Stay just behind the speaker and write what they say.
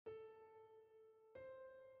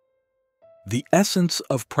The essence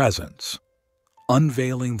of presence,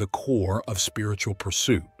 unveiling the core of spiritual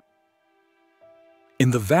pursuit.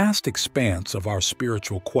 In the vast expanse of our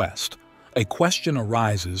spiritual quest, a question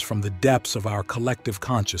arises from the depths of our collective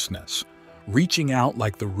consciousness, reaching out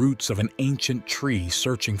like the roots of an ancient tree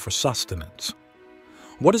searching for sustenance.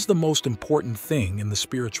 What is the most important thing in the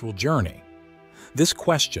spiritual journey? This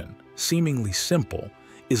question, seemingly simple,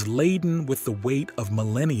 is laden with the weight of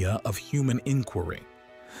millennia of human inquiry.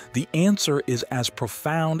 The answer is as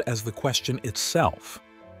profound as the question itself: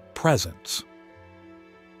 presence.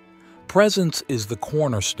 Presence is the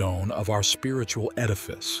cornerstone of our spiritual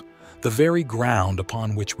edifice, the very ground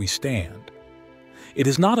upon which we stand. It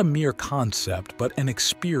is not a mere concept, but an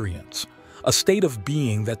experience, a state of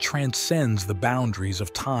being that transcends the boundaries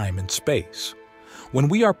of time and space. When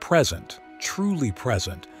we are present, truly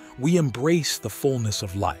present, we embrace the fullness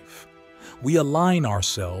of life. We align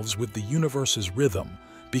ourselves with the universe's rhythm,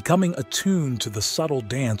 becoming attuned to the subtle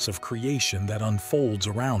dance of creation that unfolds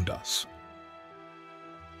around us.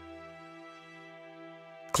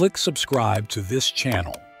 Click subscribe to this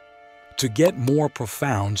channel to get more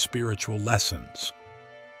profound spiritual lessons.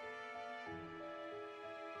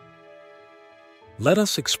 Let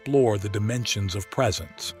us explore the dimensions of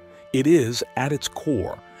presence. It is, at its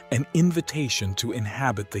core, an invitation to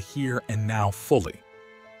inhabit the here and now fully.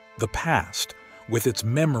 The past, with its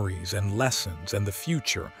memories and lessons, and the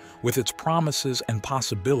future, with its promises and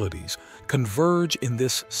possibilities, converge in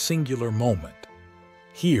this singular moment.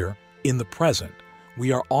 Here, in the present,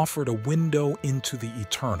 we are offered a window into the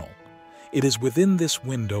eternal. It is within this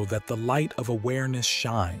window that the light of awareness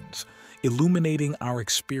shines, illuminating our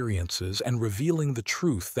experiences and revealing the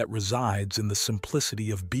truth that resides in the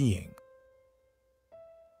simplicity of being.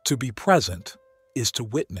 To be present is to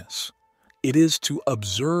witness. It is to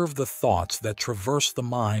observe the thoughts that traverse the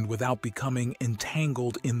mind without becoming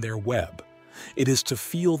entangled in their web. It is to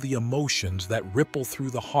feel the emotions that ripple through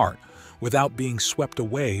the heart without being swept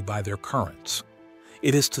away by their currents.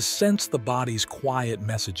 It is to sense the body's quiet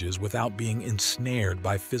messages without being ensnared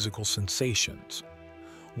by physical sensations.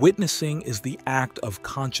 Witnessing is the act of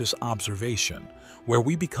conscious observation, where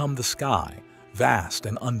we become the sky, vast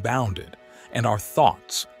and unbounded, and our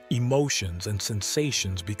thoughts, emotions, and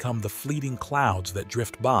sensations become the fleeting clouds that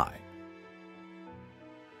drift by.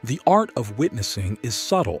 The art of witnessing is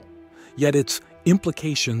subtle, yet its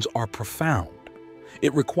implications are profound.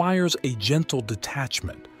 It requires a gentle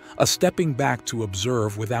detachment, a stepping back to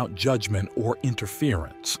observe without judgment or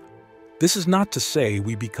interference. This is not to say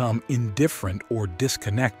we become indifferent or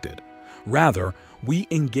disconnected. Rather, we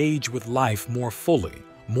engage with life more fully,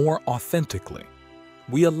 more authentically.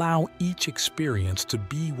 We allow each experience to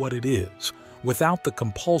be what it is, without the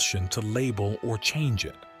compulsion to label or change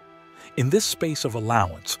it. In this space of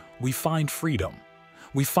allowance, we find freedom.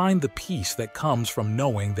 We find the peace that comes from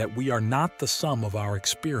knowing that we are not the sum of our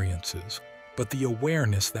experiences, but the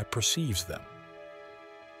awareness that perceives them.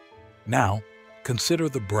 Now, consider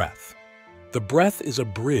the breath. The breath is a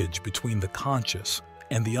bridge between the conscious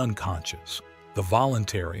and the unconscious, the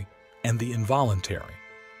voluntary and the involuntary.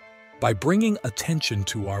 By bringing attention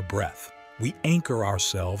to our breath, we anchor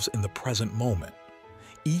ourselves in the present moment.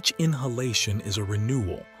 Each inhalation is a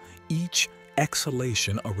renewal, each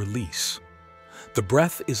exhalation a release. The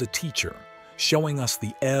breath is a teacher, showing us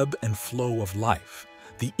the ebb and flow of life,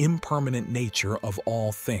 the impermanent nature of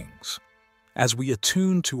all things. As we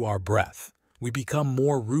attune to our breath, we become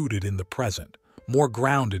more rooted in the present, more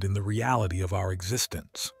grounded in the reality of our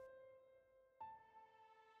existence.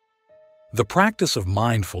 The practice of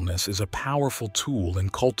mindfulness is a powerful tool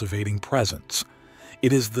in cultivating presence.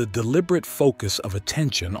 It is the deliberate focus of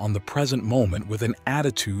attention on the present moment with an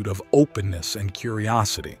attitude of openness and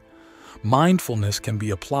curiosity. Mindfulness can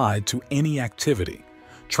be applied to any activity,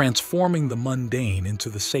 transforming the mundane into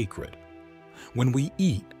the sacred. When we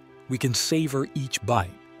eat, we can savor each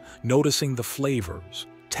bite, noticing the flavors,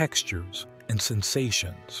 textures, and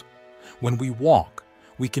sensations. When we walk,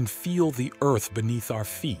 we can feel the earth beneath our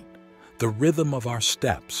feet, the rhythm of our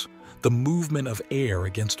steps, the movement of air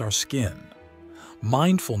against our skin.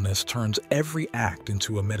 Mindfulness turns every act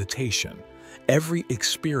into a meditation, every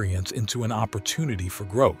experience into an opportunity for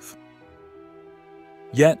growth.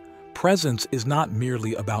 Yet, presence is not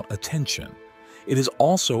merely about attention. It is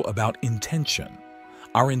also about intention.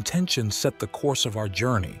 Our intentions set the course of our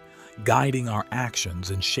journey, guiding our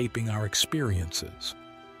actions and shaping our experiences.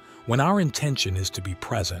 When our intention is to be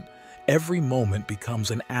present, every moment becomes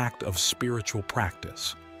an act of spiritual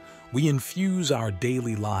practice. We infuse our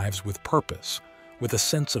daily lives with purpose, with a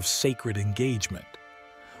sense of sacred engagement.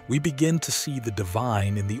 We begin to see the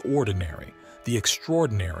divine in the ordinary, the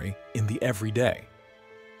extraordinary in the everyday.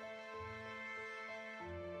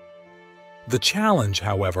 The challenge,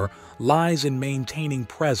 however, lies in maintaining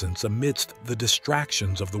presence amidst the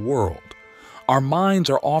distractions of the world. Our minds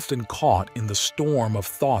are often caught in the storm of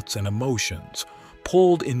thoughts and emotions,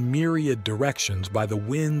 pulled in myriad directions by the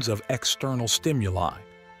winds of external stimuli.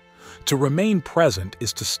 To remain present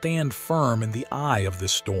is to stand firm in the eye of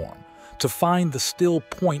this storm, to find the still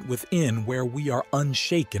point within where we are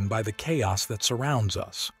unshaken by the chaos that surrounds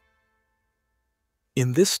us.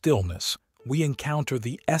 In this stillness, we encounter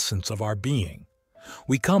the essence of our being.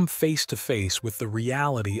 We come face to face with the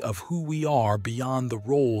reality of who we are beyond the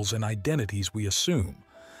roles and identities we assume.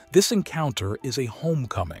 This encounter is a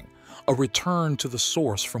homecoming, a return to the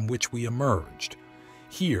source from which we emerged.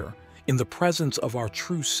 Here, in the presence of our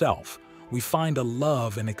true self, we find a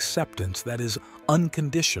love and acceptance that is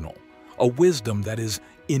unconditional, a wisdom that is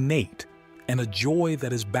innate, and a joy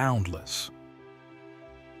that is boundless.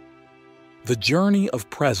 The journey of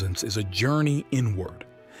presence is a journey inward.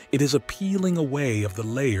 It is a peeling away of the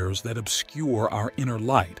layers that obscure our inner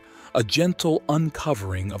light, a gentle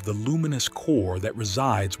uncovering of the luminous core that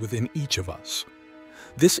resides within each of us.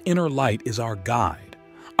 This inner light is our guide,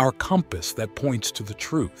 our compass that points to the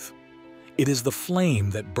truth. It is the flame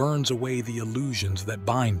that burns away the illusions that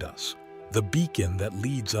bind us, the beacon that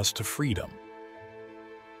leads us to freedom.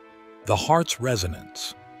 The heart's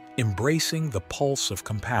resonance, embracing the pulse of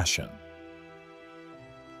compassion.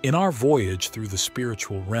 In our voyage through the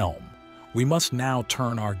spiritual realm, we must now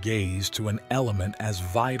turn our gaze to an element as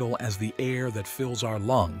vital as the air that fills our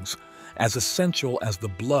lungs, as essential as the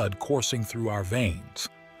blood coursing through our veins.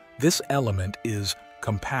 This element is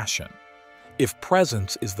compassion. If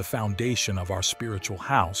presence is the foundation of our spiritual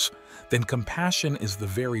house, then compassion is the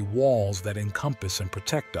very walls that encompass and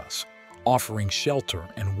protect us, offering shelter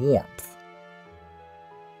and warmth.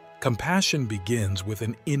 Compassion begins with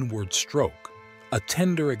an inward stroke, a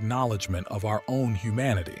tender acknowledgement of our own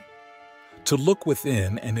humanity. To look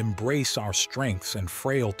within and embrace our strengths and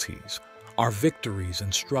frailties, our victories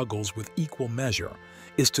and struggles with equal measure,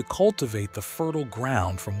 is to cultivate the fertile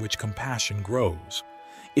ground from which compassion grows.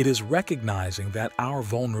 It is recognizing that our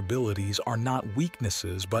vulnerabilities are not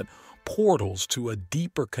weaknesses but portals to a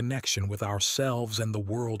deeper connection with ourselves and the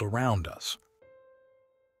world around us.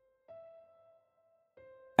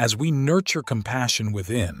 As we nurture compassion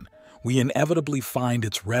within, we inevitably find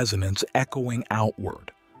its resonance echoing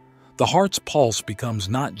outward. The heart's pulse becomes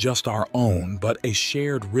not just our own, but a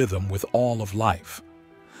shared rhythm with all of life.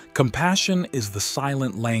 Compassion is the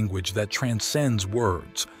silent language that transcends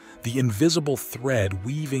words, the invisible thread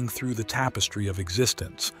weaving through the tapestry of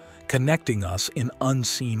existence, connecting us in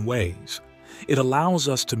unseen ways. It allows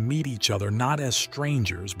us to meet each other not as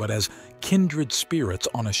strangers, but as kindred spirits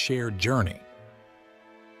on a shared journey.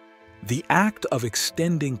 The act of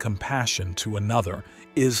extending compassion to another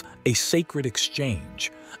is a sacred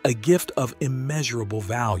exchange, a gift of immeasurable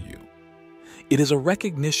value. It is a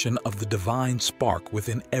recognition of the divine spark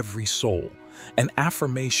within every soul, an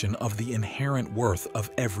affirmation of the inherent worth of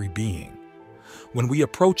every being. When we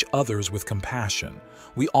approach others with compassion,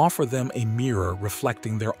 we offer them a mirror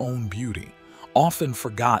reflecting their own beauty, often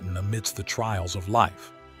forgotten amidst the trials of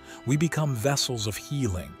life. We become vessels of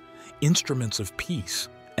healing, instruments of peace,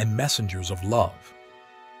 and messengers of love.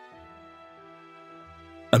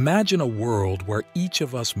 Imagine a world where each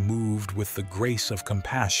of us moved with the grace of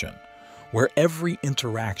compassion, where every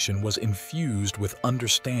interaction was infused with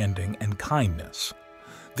understanding and kindness.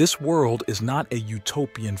 This world is not a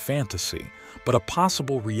utopian fantasy, but a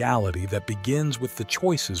possible reality that begins with the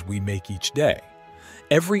choices we make each day.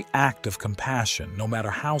 Every act of compassion, no matter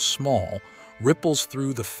how small, ripples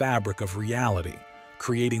through the fabric of reality,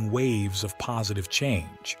 creating waves of positive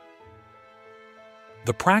change.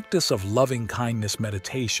 The practice of loving-kindness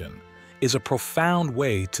meditation is a profound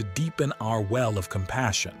way to deepen our well of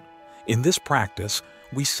compassion. In this practice,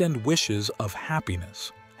 we send wishes of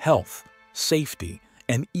happiness, health, safety,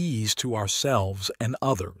 and ease to ourselves and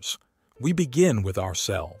others. We begin with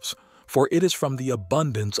ourselves, for it is from the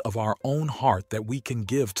abundance of our own heart that we can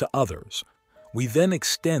give to others. We then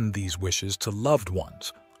extend these wishes to loved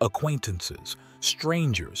ones, acquaintances,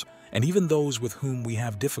 strangers, and even those with whom we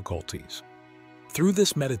have difficulties. Through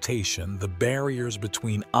this meditation, the barriers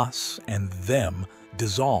between us and them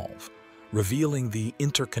dissolve, revealing the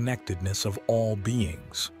interconnectedness of all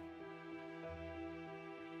beings.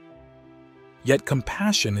 Yet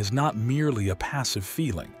compassion is not merely a passive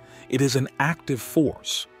feeling, it is an active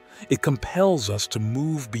force. It compels us to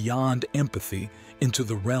move beyond empathy into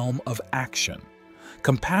the realm of action.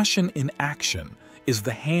 Compassion in action is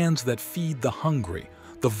the hands that feed the hungry,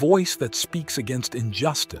 the voice that speaks against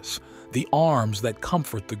injustice, the arms that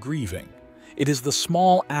comfort the grieving. It is the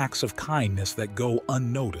small acts of kindness that go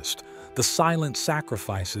unnoticed, the silent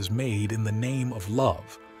sacrifices made in the name of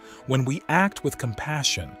love. When we act with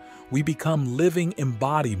compassion, we become living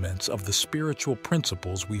embodiments of the spiritual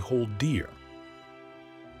principles we hold dear.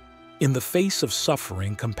 In the face of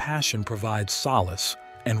suffering, compassion provides solace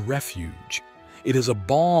and refuge. It is a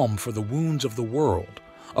balm for the wounds of the world,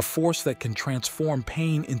 a force that can transform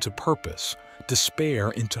pain into purpose,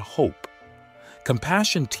 despair into hope.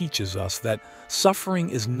 Compassion teaches us that suffering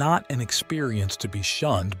is not an experience to be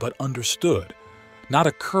shunned but understood, not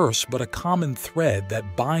a curse but a common thread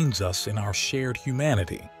that binds us in our shared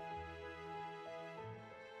humanity.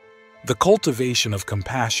 The cultivation of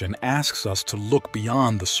compassion asks us to look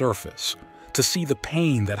beyond the surface, to see the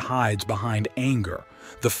pain that hides behind anger,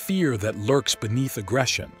 the fear that lurks beneath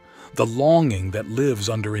aggression, the longing that lives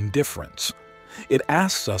under indifference. It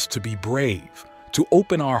asks us to be brave, to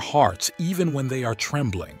open our hearts even when they are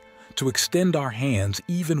trembling, to extend our hands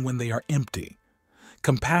even when they are empty.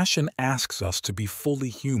 Compassion asks us to be fully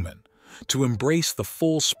human, to embrace the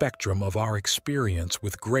full spectrum of our experience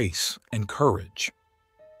with grace and courage.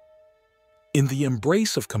 In the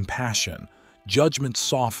embrace of compassion, judgments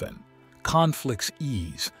soften, conflicts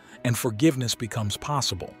ease, and forgiveness becomes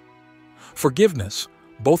possible. Forgiveness,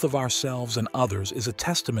 both of ourselves and others, is a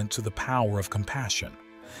testament to the power of compassion.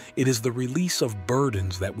 It is the release of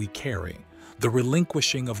burdens that we carry, the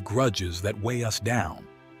relinquishing of grudges that weigh us down.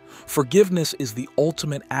 Forgiveness is the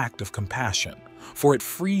ultimate act of compassion, for it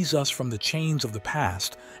frees us from the chains of the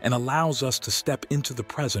past and allows us to step into the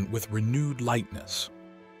present with renewed lightness.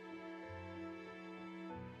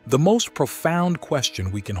 The most profound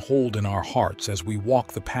question we can hold in our hearts as we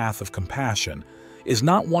walk the path of compassion is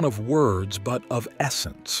not one of words but of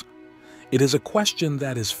essence. It is a question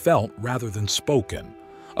that is felt rather than spoken,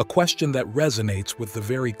 a question that resonates with the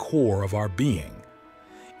very core of our being.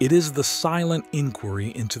 It is the silent inquiry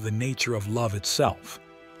into the nature of love itself.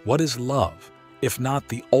 What is love, if not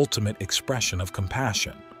the ultimate expression of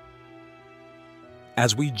compassion?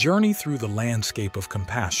 As we journey through the landscape of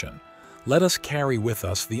compassion, let us carry with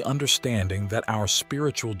us the understanding that our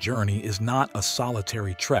spiritual journey is not a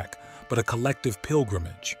solitary trek, but a collective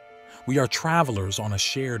pilgrimage. We are travelers on a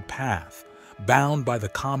shared path, bound by the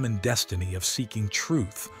common destiny of seeking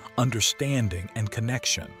truth, understanding, and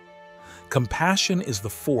connection. Compassion is the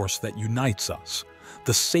force that unites us,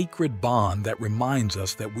 the sacred bond that reminds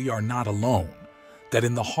us that we are not alone, that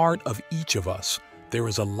in the heart of each of us there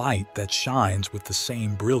is a light that shines with the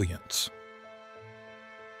same brilliance.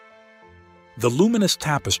 The luminous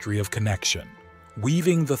tapestry of connection,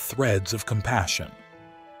 weaving the threads of compassion.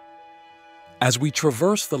 As we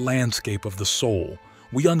traverse the landscape of the soul,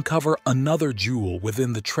 we uncover another jewel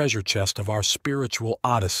within the treasure chest of our spiritual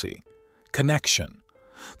odyssey: connection.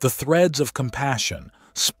 The threads of compassion,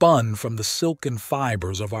 spun from the silken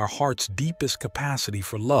fibers of our heart's deepest capacity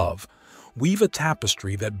for love, weave a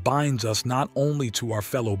tapestry that binds us not only to our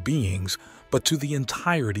fellow beings, but to the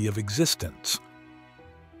entirety of existence.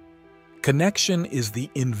 Connection is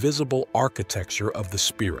the invisible architecture of the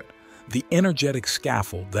spirit, the energetic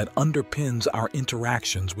scaffold that underpins our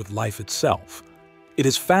interactions with life itself. It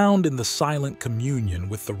is found in the silent communion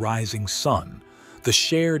with the rising sun, the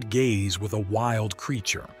shared gaze with a wild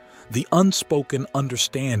creature, the unspoken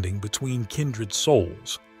understanding between kindred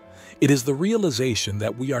souls. It is the realization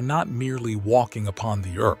that we are not merely walking upon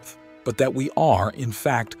the earth, but that we are, in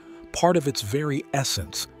fact, part of its very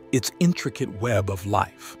essence, its intricate web of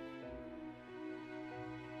life.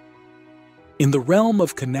 In the realm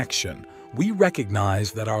of connection, we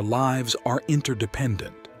recognize that our lives are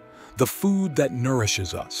interdependent. The food that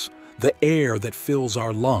nourishes us, the air that fills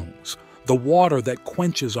our lungs, the water that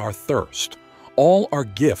quenches our thirst, all are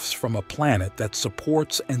gifts from a planet that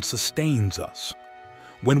supports and sustains us.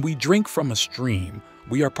 When we drink from a stream,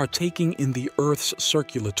 we are partaking in the Earth's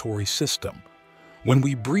circulatory system. When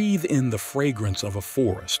we breathe in the fragrance of a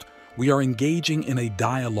forest, we are engaging in a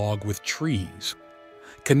dialogue with trees.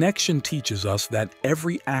 Connection teaches us that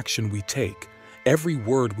every action we take, every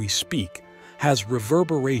word we speak, has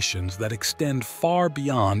reverberations that extend far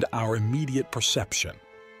beyond our immediate perception.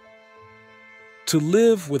 To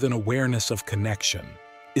live with an awareness of connection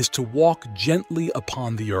is to walk gently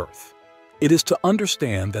upon the earth. It is to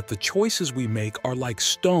understand that the choices we make are like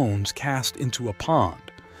stones cast into a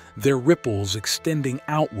pond, their ripples extending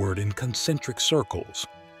outward in concentric circles.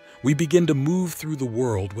 We begin to move through the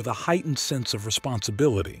world with a heightened sense of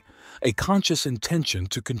responsibility, a conscious intention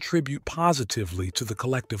to contribute positively to the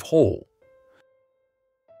collective whole.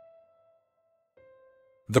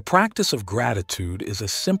 The practice of gratitude is a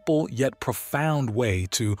simple yet profound way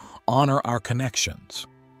to honor our connections.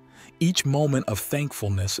 Each moment of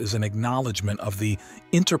thankfulness is an acknowledgement of the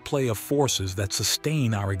interplay of forces that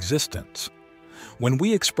sustain our existence. When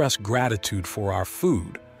we express gratitude for our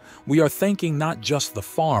food, we are thanking not just the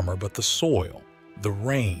farmer but the soil, the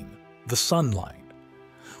rain, the sunlight.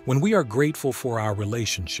 When we are grateful for our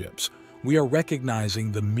relationships, we are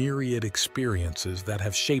recognizing the myriad experiences that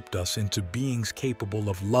have shaped us into beings capable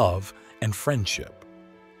of love and friendship.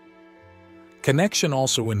 Connection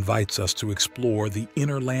also invites us to explore the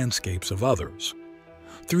inner landscapes of others.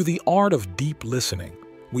 Through the art of deep listening,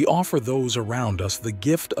 we offer those around us the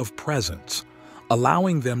gift of presence,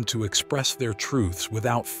 allowing them to express their truths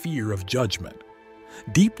without fear of judgment.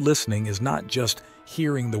 Deep listening is not just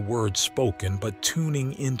hearing the words spoken, but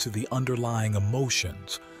tuning into the underlying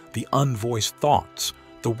emotions, the unvoiced thoughts,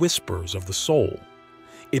 the whispers of the soul.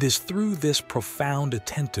 It is through this profound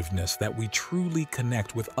attentiveness that we truly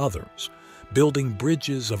connect with others, building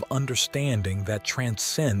bridges of understanding that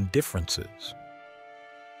transcend differences.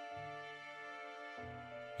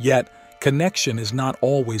 Yet, connection is not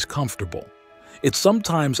always comfortable. It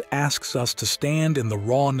sometimes asks us to stand in the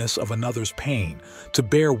rawness of another's pain, to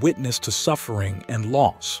bear witness to suffering and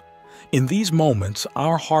loss. In these moments,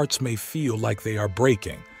 our hearts may feel like they are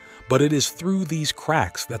breaking, but it is through these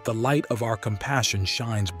cracks that the light of our compassion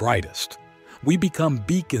shines brightest. We become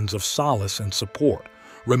beacons of solace and support,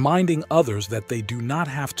 reminding others that they do not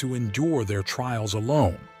have to endure their trials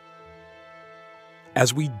alone.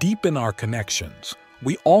 As we deepen our connections,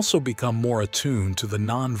 we also become more attuned to the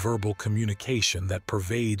nonverbal communication that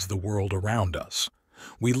pervades the world around us.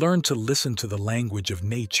 We learn to listen to the language of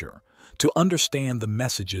nature, to understand the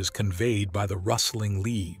messages conveyed by the rustling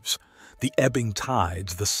leaves, the ebbing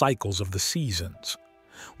tides, the cycles of the seasons.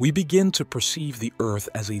 We begin to perceive the earth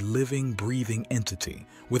as a living, breathing entity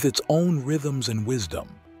with its own rhythms and wisdom.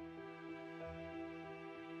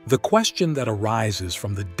 The question that arises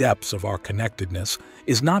from the depths of our connectedness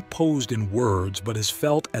is not posed in words but is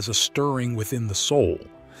felt as a stirring within the soul.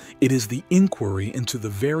 It is the inquiry into the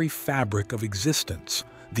very fabric of existence,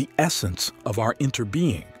 the essence of our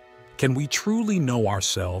interbeing. Can we truly know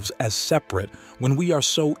ourselves as separate when we are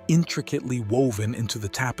so intricately woven into the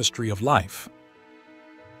tapestry of life?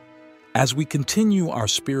 As we continue our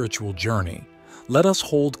spiritual journey, let us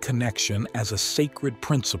hold connection as a sacred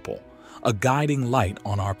principle, a guiding light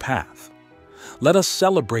on our path. Let us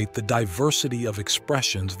celebrate the diversity of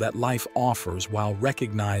expressions that life offers while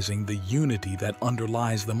recognizing the unity that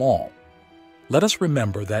underlies them all. Let us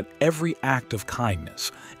remember that every act of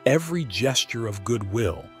kindness, every gesture of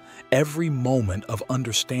goodwill, every moment of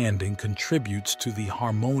understanding contributes to the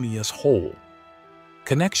harmonious whole.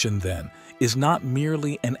 Connection, then, is not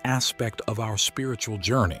merely an aspect of our spiritual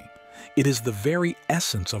journey. It is the very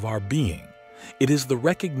essence of our being. It is the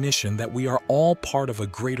recognition that we are all part of a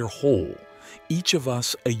greater whole, each of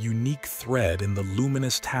us a unique thread in the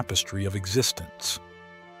luminous tapestry of existence.